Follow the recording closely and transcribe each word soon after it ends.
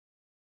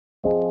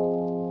Welcome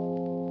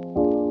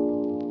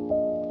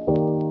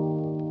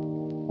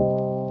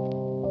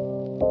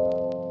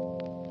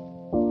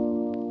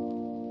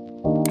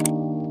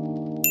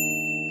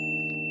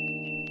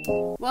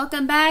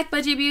back,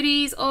 budget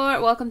beauties,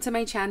 or welcome to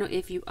my channel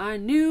if you are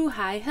new.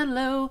 Hi,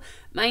 hello,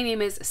 my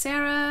name is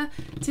Sarah.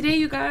 Today,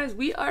 you guys,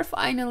 we are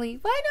finally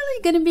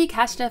gonna be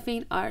cash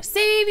stuffing our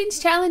savings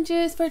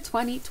challenges for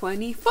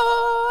 2024.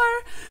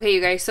 Okay,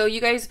 you guys, so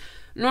you guys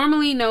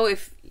normally know,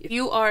 if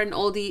you are an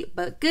oldie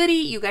but goodie,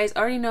 you guys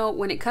already know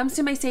when it comes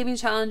to my savings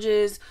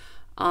challenges,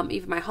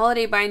 even my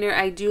holiday binder,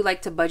 I do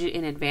like to budget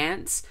in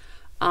advance.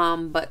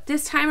 But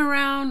this time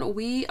around,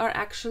 we are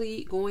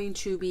actually going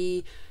to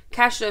be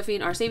cash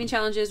stuffing our saving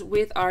challenges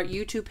with our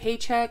YouTube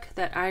paycheck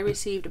that I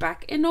received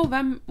back in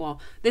November. Well,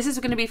 this is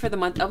going to be for the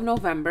month of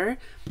November,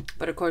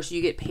 but of course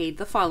you get paid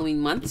the following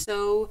month.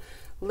 So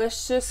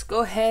let's just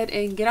go ahead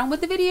and get on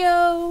with the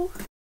video.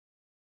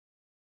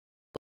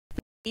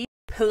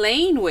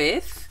 Playing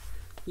with,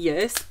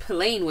 yes,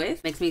 playing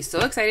with, makes me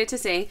so excited to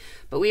say,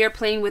 but we are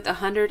playing with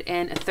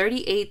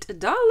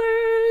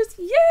 $138.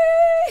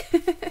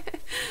 Yay!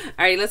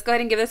 All right, let's go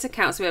ahead and give this a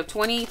count. So we have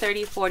 20,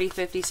 30, 40,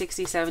 50,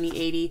 60, 70,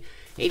 80,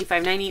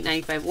 85, 90,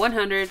 95,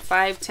 100,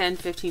 5, 10,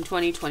 15,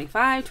 20,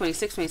 25,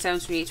 26, 27,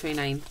 28,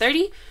 29,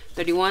 30,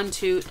 31,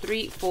 2,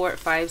 3, 4,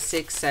 5,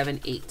 6, 7,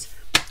 8.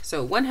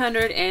 So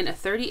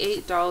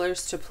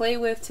 $138 to play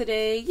with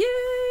today.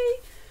 Yay!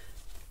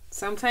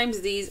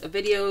 Sometimes these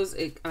videos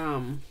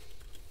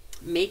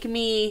make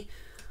me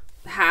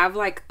have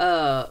like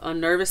a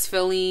nervous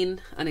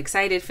feeling, an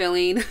excited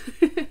feeling.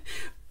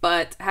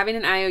 But having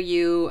an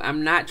IOU,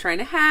 I'm not trying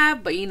to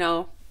have, but you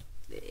know,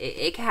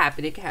 it can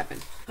happen. It can happen.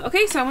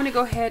 Okay, so I'm going to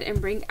go ahead and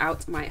bring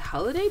out my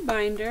holiday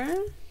binder.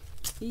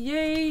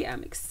 Yay,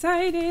 I'm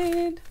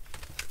excited.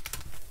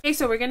 Okay,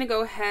 so we're going to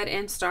go ahead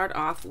and start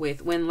off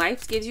with when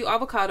life gives you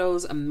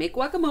avocados, make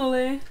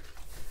guacamole.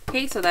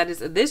 Okay, so that is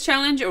this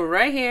challenge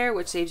right here,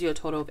 which saves you a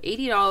total of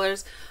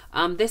 $80.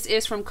 This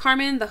is from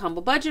Carmen, the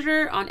Humble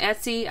Budgeter on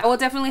Etsy. I will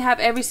definitely have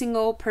every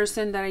single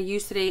person that I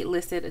used today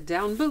listed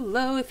down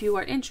below if you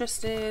are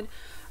interested.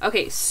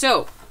 Okay,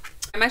 so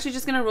I'm actually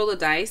just going to roll a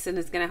dice and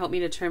it's going to help me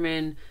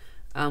determine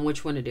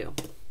which one to do.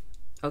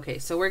 Okay,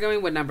 so we're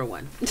going with number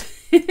 1.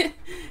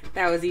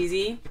 That was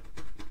easy.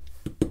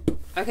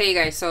 Okay, you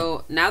guys,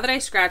 so now that I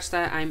scratched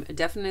that, I'm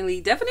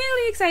definitely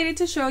excited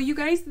to show you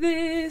guys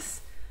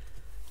this.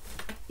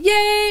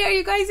 Yay! Are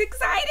you guys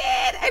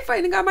excited? I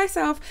finally got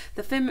myself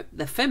the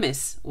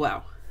famous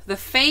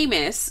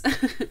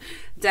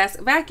desk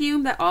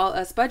vacuum that all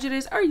us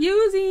budgeters are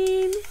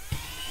using.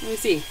 Let me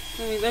see.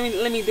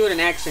 Let me do it in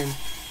action.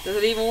 Does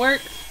it even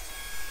work?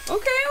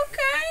 Okay.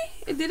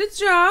 It did its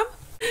job.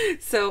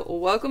 So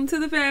welcome to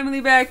the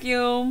family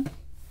vacuum.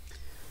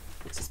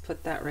 Let's just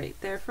put that right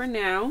there for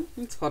now.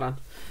 Hold on.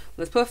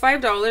 Let's put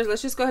 $5.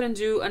 Let's just go ahead and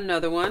do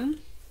another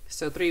one.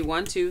 So 3,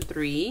 1, 2,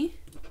 3.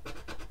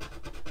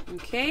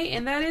 Okay,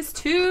 and that is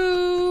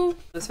 2.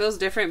 This feels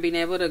different being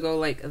able to go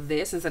like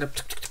this instead of.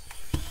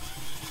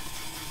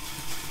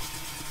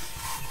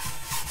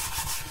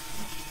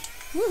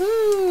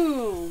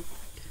 Woohoo!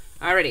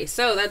 Alrighty,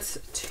 so that's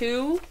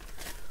 2.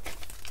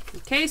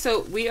 Okay,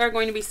 so we are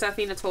going to be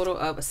stuffing a total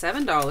of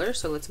 $7.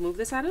 So let's move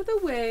this out of the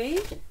way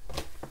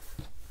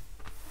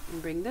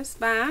and bring this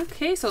back.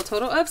 Okay, so a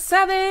total of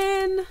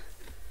 7.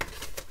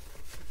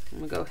 I'm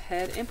gonna go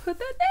ahead and put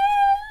that there.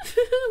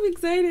 I'm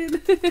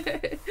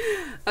excited.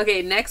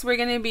 Okay, next we're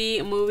gonna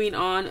be moving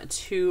on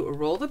to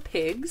roll the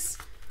pigs.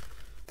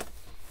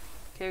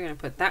 Okay, we're gonna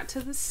put that to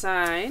the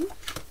side.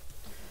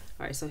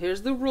 All right, so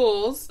here's the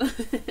rolls. All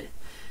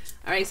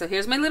right, so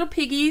here's my little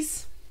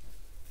piggies.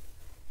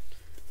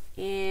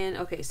 And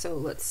okay, so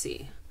let's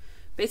see.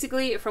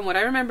 Basically, from what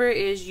I remember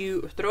is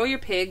you throw your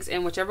pigs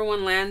and whichever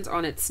one lands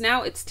on its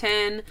snout, it's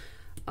 10.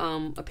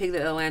 A pig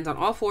that lands on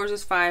all fours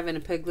is 5, and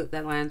a pig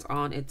that lands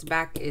on its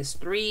back is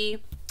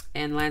 3,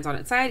 and lands on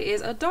its side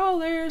is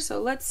 $1.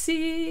 So let's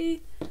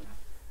see.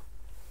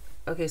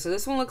 Okay, so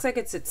this one looks like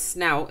it's its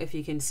snout, if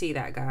you can see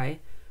that guy.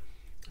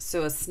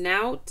 So a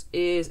snout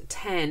is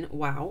 10.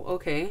 Wow,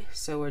 okay,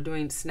 so we're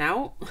doing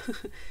snout.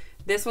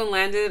 This one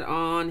landed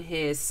on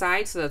his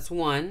side, so that's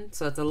 1,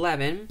 so that's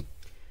 11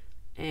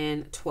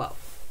 and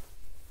 12.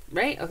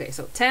 Right? Okay,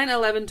 so 10,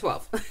 11,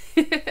 12.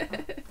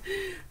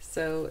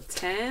 So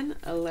 10,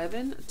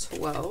 11,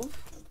 12.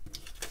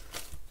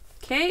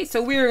 Okay,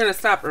 so we're going to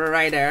stop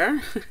right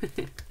there.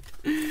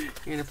 You're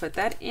going to put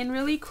that in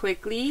really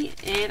quickly.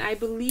 And I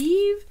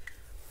believe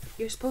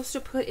you're supposed to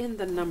put in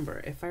the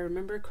number, if I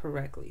remember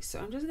correctly. So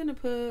I'm just going to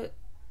put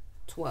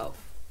 12.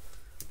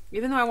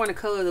 Even though I want to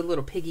color the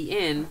little piggy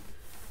in,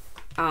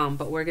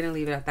 but we're going to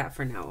leave it at that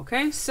for now,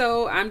 okay?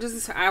 So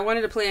I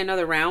wanted to play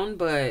another round,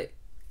 but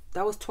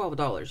that was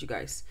 $12, you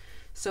guys.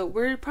 So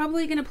we're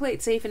probably going to play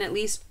it safe and at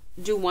least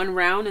do one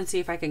round and see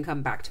if I can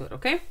come back to it,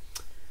 okay?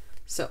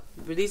 So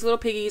these little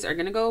piggies are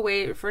going to go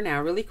away for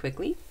now really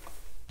quickly.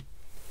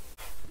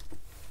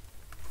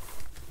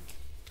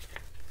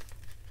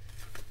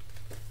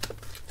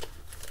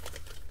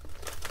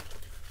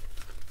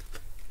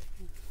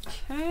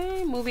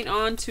 Okay, moving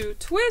on to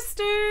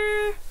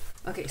Twister.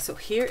 Okay, so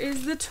here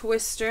is the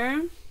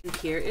Twister. And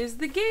here is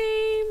the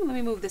game. Let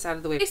me move this out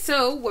of the way. Okay,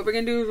 so what we're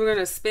gonna do is we're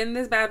gonna spin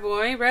this bad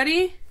boy.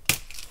 Ready?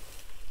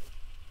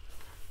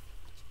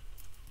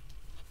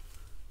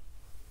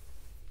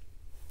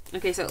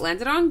 Okay, so it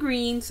landed on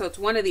green, so it's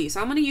one of these.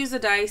 So I'm gonna use the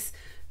dice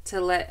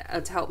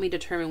to help me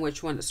determine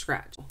which one to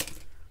scratch.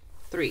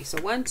 3.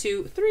 So 1,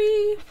 2,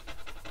 3.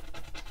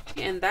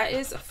 And that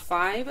is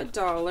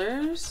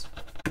 $5.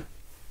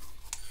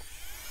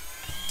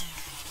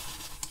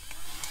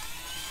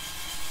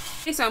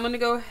 Okay, so I'm gonna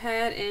go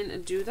ahead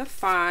and do the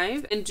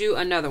 5 and do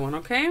another one,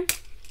 okay?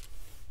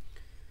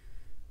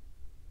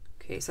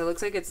 Okay, so it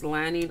looks like it's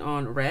landing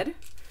on red.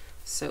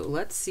 So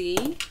let's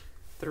see.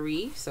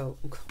 3, so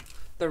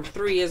the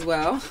 3 as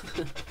well.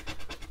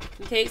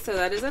 Okay, so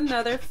that is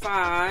another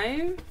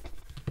 5.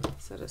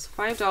 So that is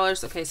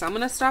 $5. Okay, so I'm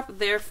gonna stop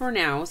there for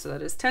now. So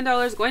that is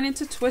 $10 going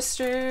into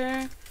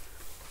Twister.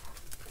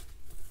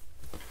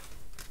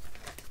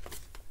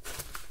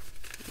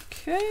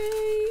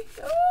 Okay.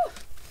 Oh.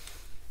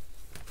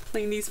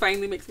 Playing these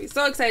finally makes me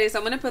so excited. So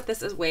I'm gonna put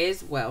this away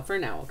as well for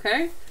now,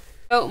 okay?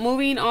 So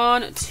moving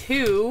on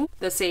to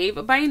the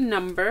save by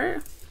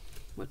number,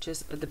 which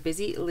is the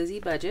Busy Lizzie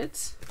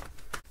budgets.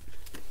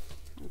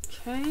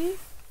 Okay.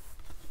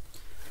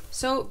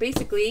 So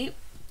basically,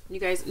 you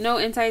guys know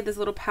inside this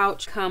little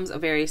pouch comes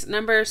various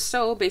numbers.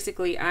 So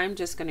basically, I'm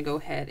just gonna go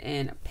ahead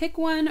and pick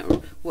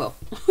one. Well,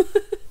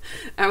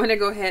 I'm gonna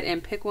go ahead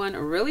and pick one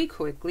really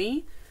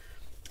quickly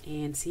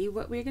and see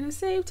what we're gonna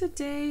save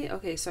today.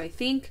 Okay, so I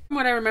think from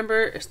what I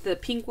remember, the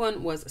pink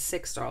one was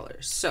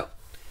 $6. So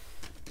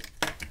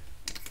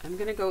I'm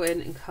gonna go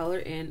in and color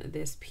in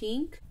this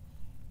pink.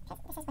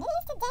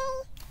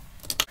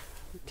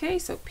 Okay,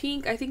 so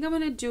pink, I think I'm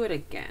gonna do it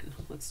again.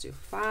 Let's do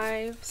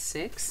 5,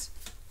 6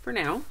 for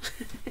now.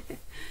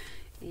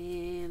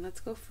 And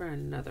let's go for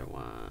another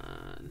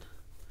one.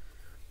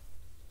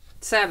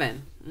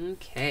 7.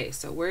 Okay,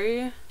 so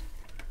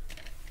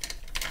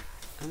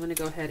I'm gonna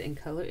go ahead and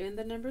color in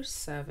the number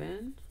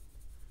 7.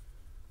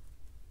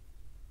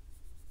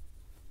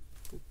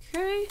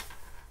 Okay.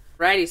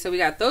 Righty, so we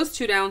got those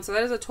two down. So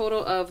that is a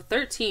total of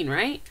 13,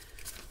 right?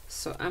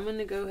 So I'm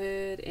gonna go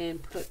ahead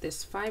and put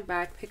this 5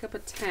 back, pick up a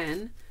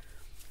 10,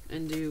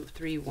 and do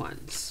 3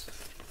 ones.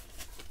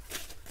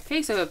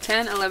 Okay, so we have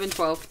 10, 11,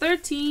 12,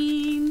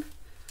 13.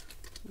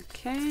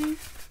 Okay.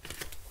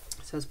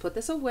 So let's put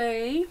this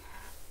away.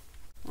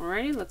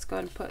 Alrighty, let's go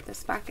ahead and put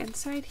this back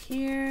inside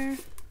here.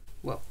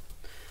 Whoa.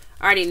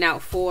 Alrighty, now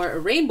for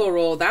Rainbow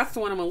Roll, that's the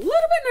one I'm a little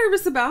bit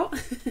nervous about.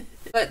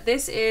 But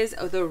this is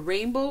the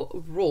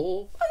Rainbow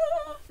Roll.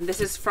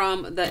 This is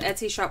from the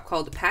Etsy shop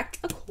called Packed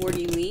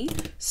Accordingly.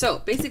 So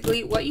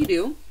basically what you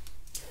do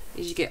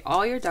is you get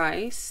all your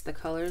dice, the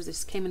colors.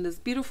 This came in this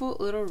beautiful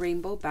little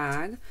rainbow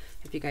bag.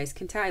 If you guys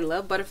can tell, I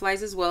love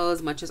butterflies as well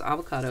as much as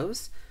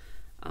avocados.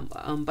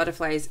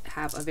 Butterflies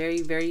have a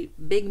very, very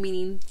big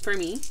meaning for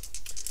me.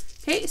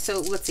 Okay,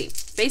 so let's see.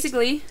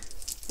 Basically,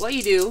 what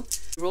you do,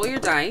 roll your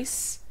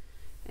dice.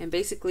 And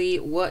basically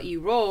what you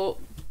roll,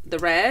 the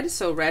red,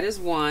 so red is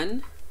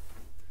 1.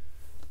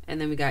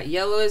 And then we got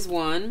yellow is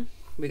 1.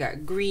 We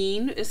got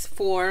green is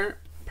 4.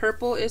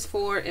 Purple is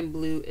 4. And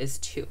blue is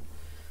 2.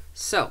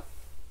 So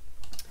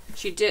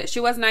she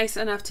was nice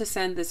enough to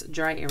send this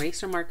dry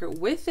eraser marker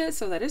with it.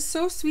 So that is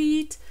so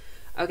sweet.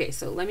 Okay,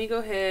 so let me go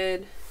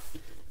ahead.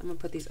 I'm going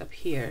to put these up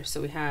here.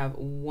 So we have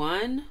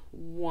 1,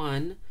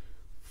 1,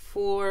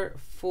 4,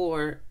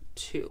 4,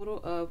 2.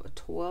 Total of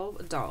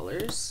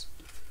 $12.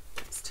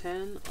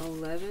 10,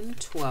 11,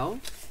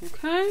 12.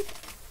 Okay.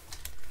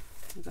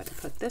 I'm going to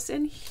put this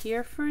in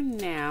here for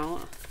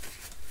now.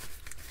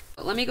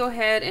 But let me go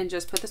ahead and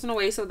just put this one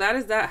away. So that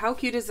is that. How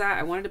cute is that?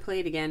 I wanted to play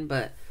it again,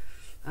 but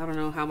I don't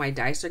know how my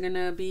dice are going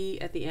to be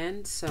at the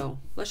end. So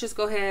let's just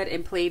go ahead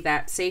and play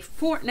that safe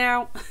for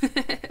now.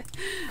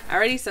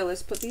 Alrighty, so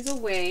let's put these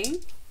away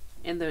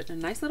in the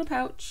nice little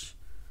pouch.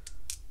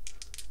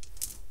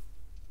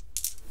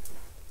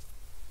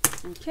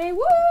 Okay,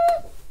 woo!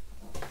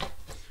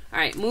 All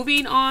right,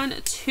 moving on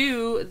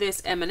to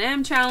this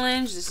M&M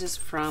challenge. This is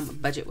from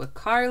Budget with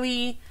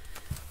Carly.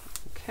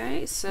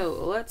 Okay, so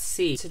let's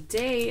see.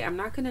 Today, I'm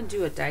not gonna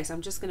do a dice.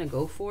 I'm just gonna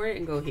go for it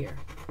and go here.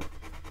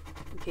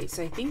 Okay,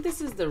 so I think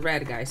this is the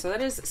red guy. So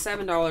that is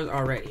 $7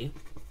 already.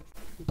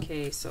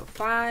 Okay, so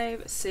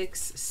 5,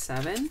 6,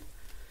 7.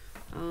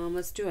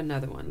 Let's do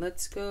another one.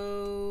 Let's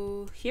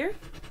go here.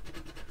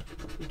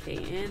 Okay,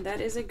 and that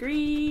is a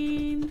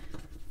green.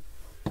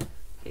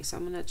 Okay, so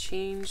I'm gonna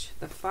change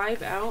the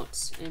 5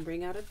 out and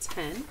bring out a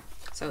 10.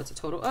 So it's a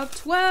total of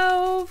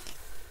 12.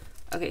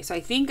 Okay, so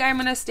I think I'm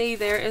gonna stay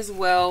there as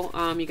well.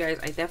 You guys,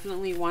 I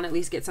definitely want to at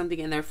least get something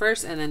in there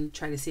first and then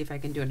try to see if I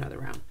can do another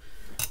round.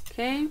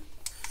 Okay,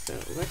 so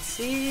let's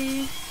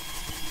see.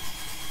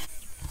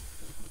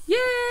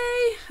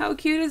 Yay! How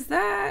cute is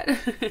that?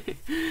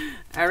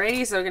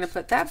 Alrighty, so we're gonna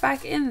put that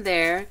back in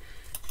there.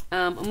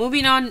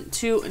 Moving on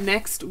to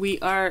next, we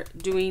are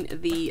doing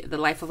the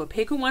Life of a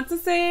Pig Who Wants to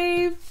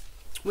Save.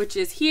 which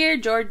is here,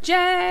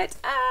 Georgette.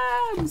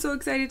 I'm so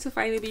excited to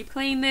finally be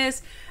playing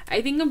this.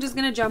 I think I'm just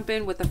gonna jump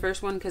in with the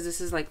first one because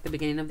this is like the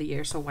beginning of the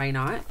year, so why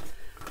not?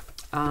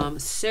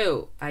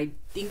 So I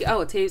think,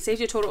 oh, it saves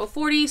you a total of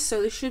 40,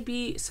 so this should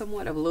be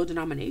somewhat of a low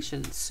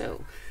denomination.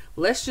 So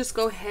let's just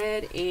go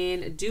ahead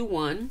and do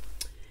one.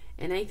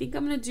 And I think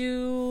I'm gonna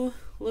do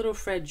little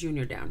Fred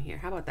Jr. down here.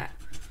 How about that?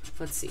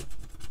 Let's see.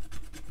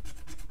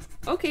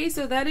 Okay,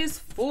 so that is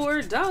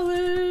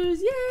 $4.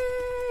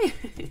 Yay!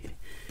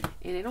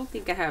 And I don't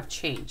think I have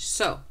change.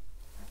 So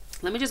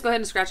let me just go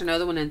ahead and scratch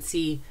another one and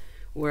see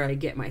where I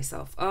get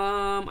myself.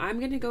 I'm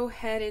gonna go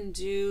ahead and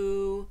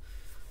do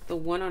the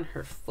one on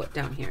her foot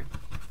down here.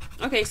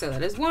 Okay, so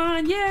that is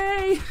one.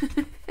 Yay!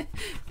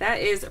 That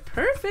is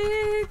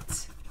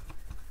perfect.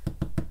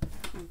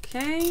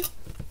 Okay.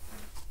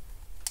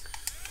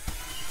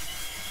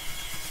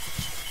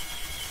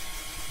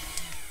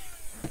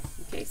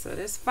 Okay, so it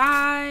is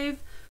 5.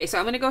 Okay, so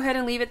I'm gonna go ahead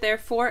and leave it there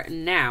for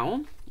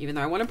now, even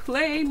though I want to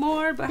play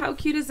more. But how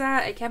cute is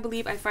that? I can't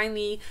believe I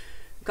finally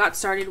got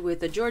started with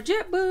the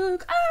Georgette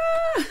book.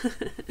 Ah!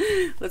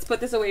 Let's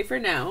put this away for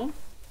now.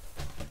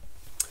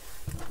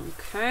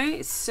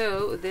 Okay,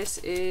 so this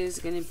is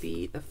gonna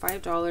be the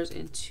 $5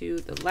 into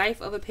the life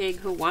of a pig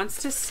who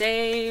wants to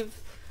save.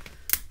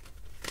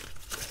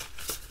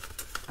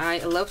 I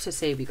love to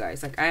save, you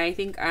guys. Like, I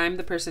think I'm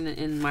the person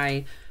in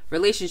my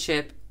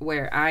relationship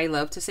where I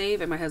love to save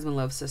and my husband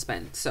loves to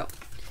spend. So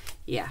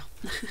yeah.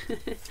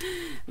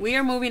 We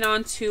are moving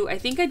on to, I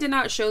think I did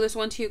not show this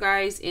one to you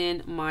guys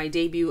in my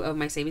debut of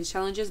my savings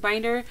challenges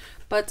binder,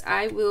 but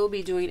I will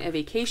be doing a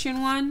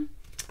vacation one,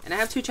 and I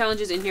have 2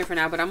 challenges in here for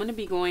now, but I'm going to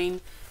be going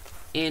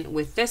in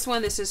with this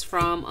one. This is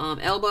from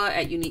Elba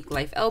at Unique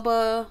Life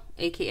Elba,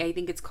 aka I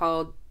think it's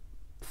called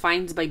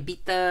Finds by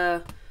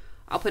Bita.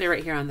 I'll put it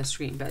right here on the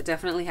screen, but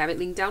definitely have it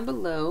linked down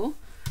below.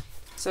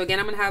 So again,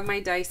 I'm gonna have my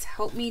dice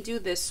help me do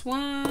this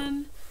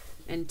one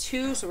and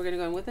 2. So we're gonna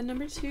go in with a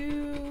number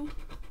 2.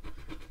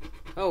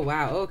 Oh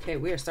wow, okay,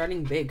 we are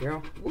starting big,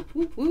 girl. Woo,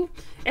 woo, woo.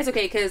 It's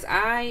okay, because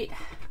I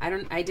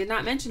did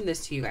not mention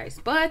this to you guys,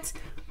 but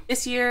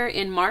this year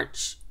in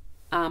March,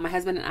 my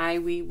husband and I,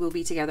 we will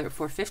be together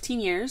for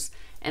 15 years,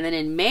 and then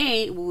in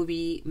May we will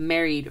be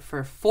married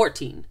for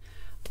 14.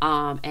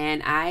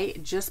 And I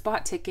just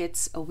bought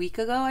tickets a week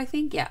ago, I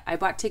think. Yeah, I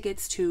bought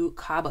tickets to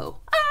Cabo.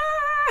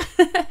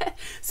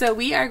 So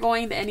we are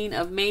going the ending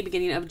of May,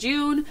 beginning of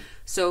June.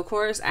 So of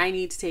course I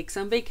need to take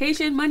some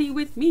vacation money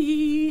with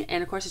me.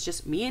 And of course it's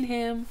just me and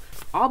him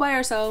all by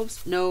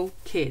ourselves. No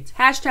kids.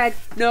 Hashtag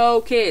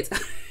no kids.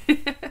 All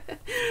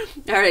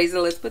right,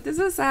 so let's put this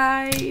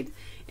aside.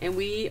 And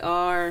we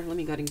are, let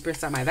me go ahead and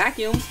burst out my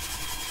vacuum.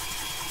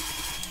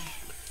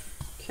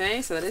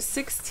 Okay, so that is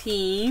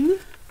 16.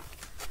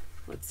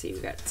 Let's see, we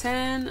got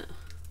 10,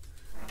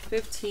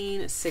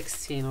 15,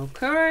 16.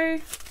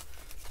 Okay.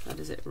 That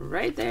is it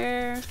right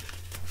there.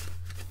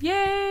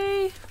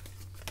 Yay!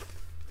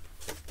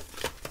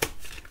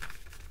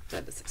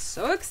 That is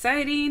so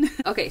exciting.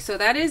 Okay, so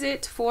that is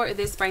it for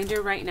this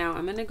binder right now.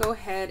 I'm gonna go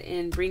ahead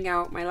and bring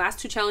out my last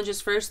 2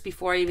 challenges first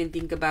before I even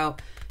think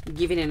about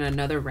giving it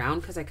another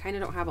round, because I kind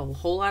of don't have a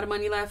whole lot of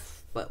money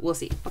left, but we'll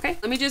see. Okay,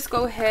 let me just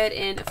go ahead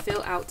and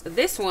fill out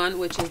this one,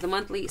 which is the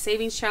monthly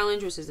savings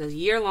challenge, which is a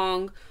year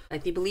long. I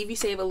believe you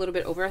save a little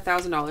bit over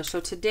 $1,000. So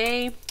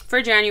today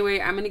for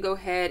January, I'm going to go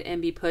ahead and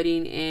be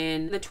putting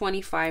in the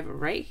 25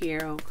 right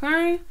here.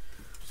 Okay,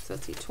 so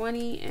let's see,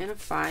 20 and a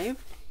 5.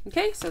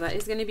 Okay, so that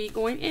is going to be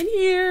going in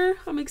here.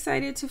 I'm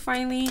excited to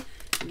finally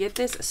get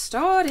this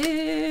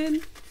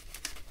started.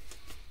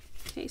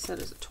 Okay, so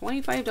there's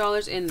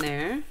 $25 in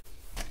there.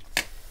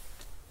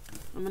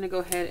 I'm gonna go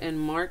ahead and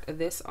mark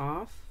this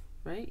off,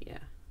 right? Yeah.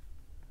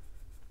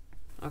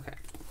 Okay.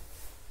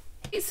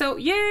 So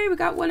yay, we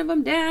got one of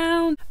them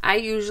down. I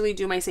usually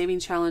do my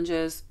savings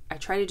challenges. I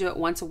try to do it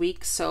once a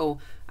week, so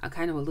I'm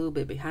kind of a little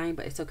bit behind,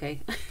 but it's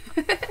okay.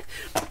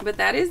 But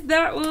that is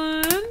that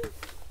one.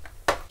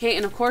 Okay,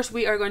 and of course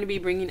we are going to be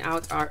bringing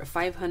out our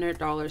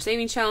 $500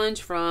 savings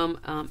challenge from,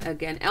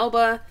 again,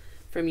 Elba,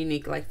 from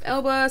Unique Life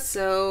Elba.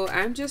 So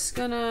I'm just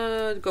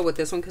gonna go with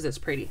this one because it's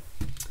pretty.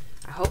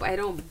 I hope I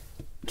don't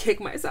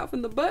kick myself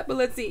in the butt, but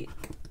let's see.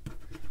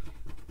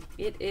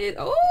 It is,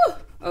 oh,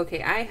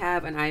 okay, I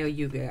have an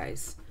IOU,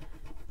 guys.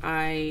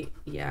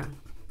 Yeah.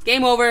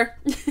 Game over.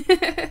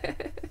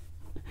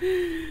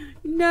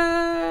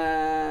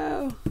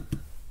 No.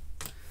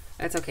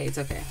 That's okay, it's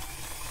okay.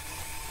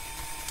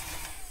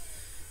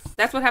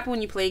 That's what happens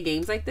when you play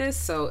games like this,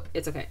 so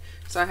it's okay.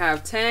 So I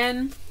have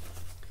 10,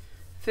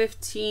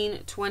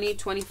 15, 20,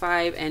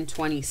 25, and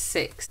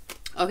 26.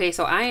 Okay,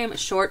 so I am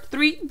short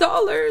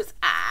 $3.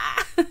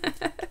 Ah!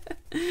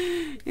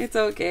 It's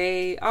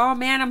okay. Oh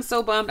man, I'm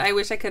so bummed. I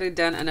wish I could have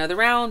done another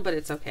round, but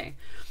it's okay.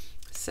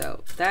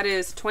 So that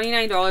is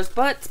 $29,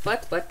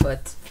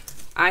 but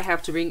I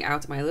have to bring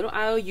out my little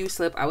IOU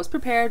slip. I was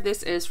prepared.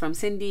 This is from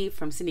Cindy,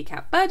 from Cindy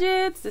Cat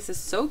Budgets. This is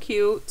so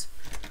cute.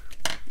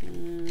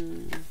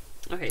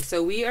 Okay,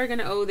 so we are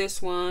gonna owe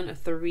this one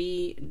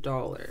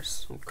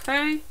 $3.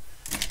 Okay.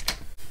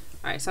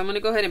 All right, so I'm gonna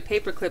go ahead and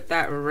paper clip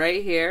that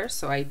right here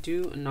so I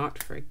do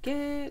not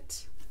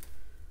forget.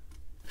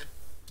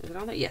 Is it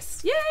on there?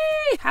 Yes.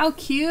 Yay! How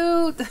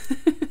cute!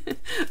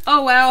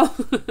 Oh wow.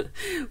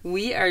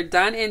 We are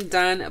done and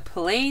done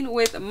playing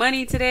with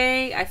money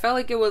today. I felt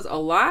like it was a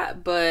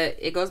lot, but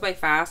it goes by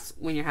fast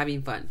when you're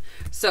having fun.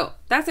 So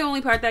that's the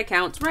only part that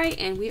counts, right?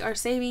 And we are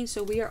saving,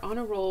 so we are on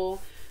a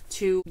roll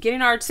to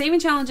getting our saving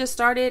challenges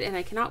started, and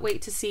I cannot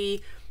wait to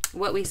see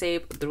what we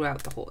save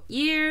throughout the whole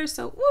year.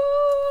 So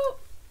woo!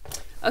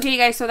 Okay, you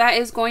guys, so that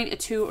is going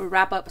to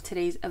wrap up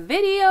today's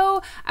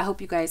video. I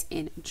hope you guys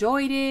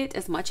enjoyed it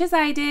as much as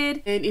I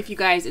did. And if you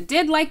guys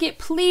did like it,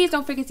 please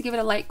don't forget to give it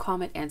a like,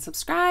 comment, and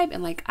subscribe.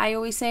 And like I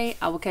always say,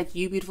 I will catch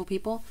you beautiful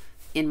people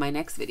in my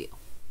next video.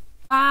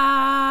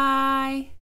 Bye!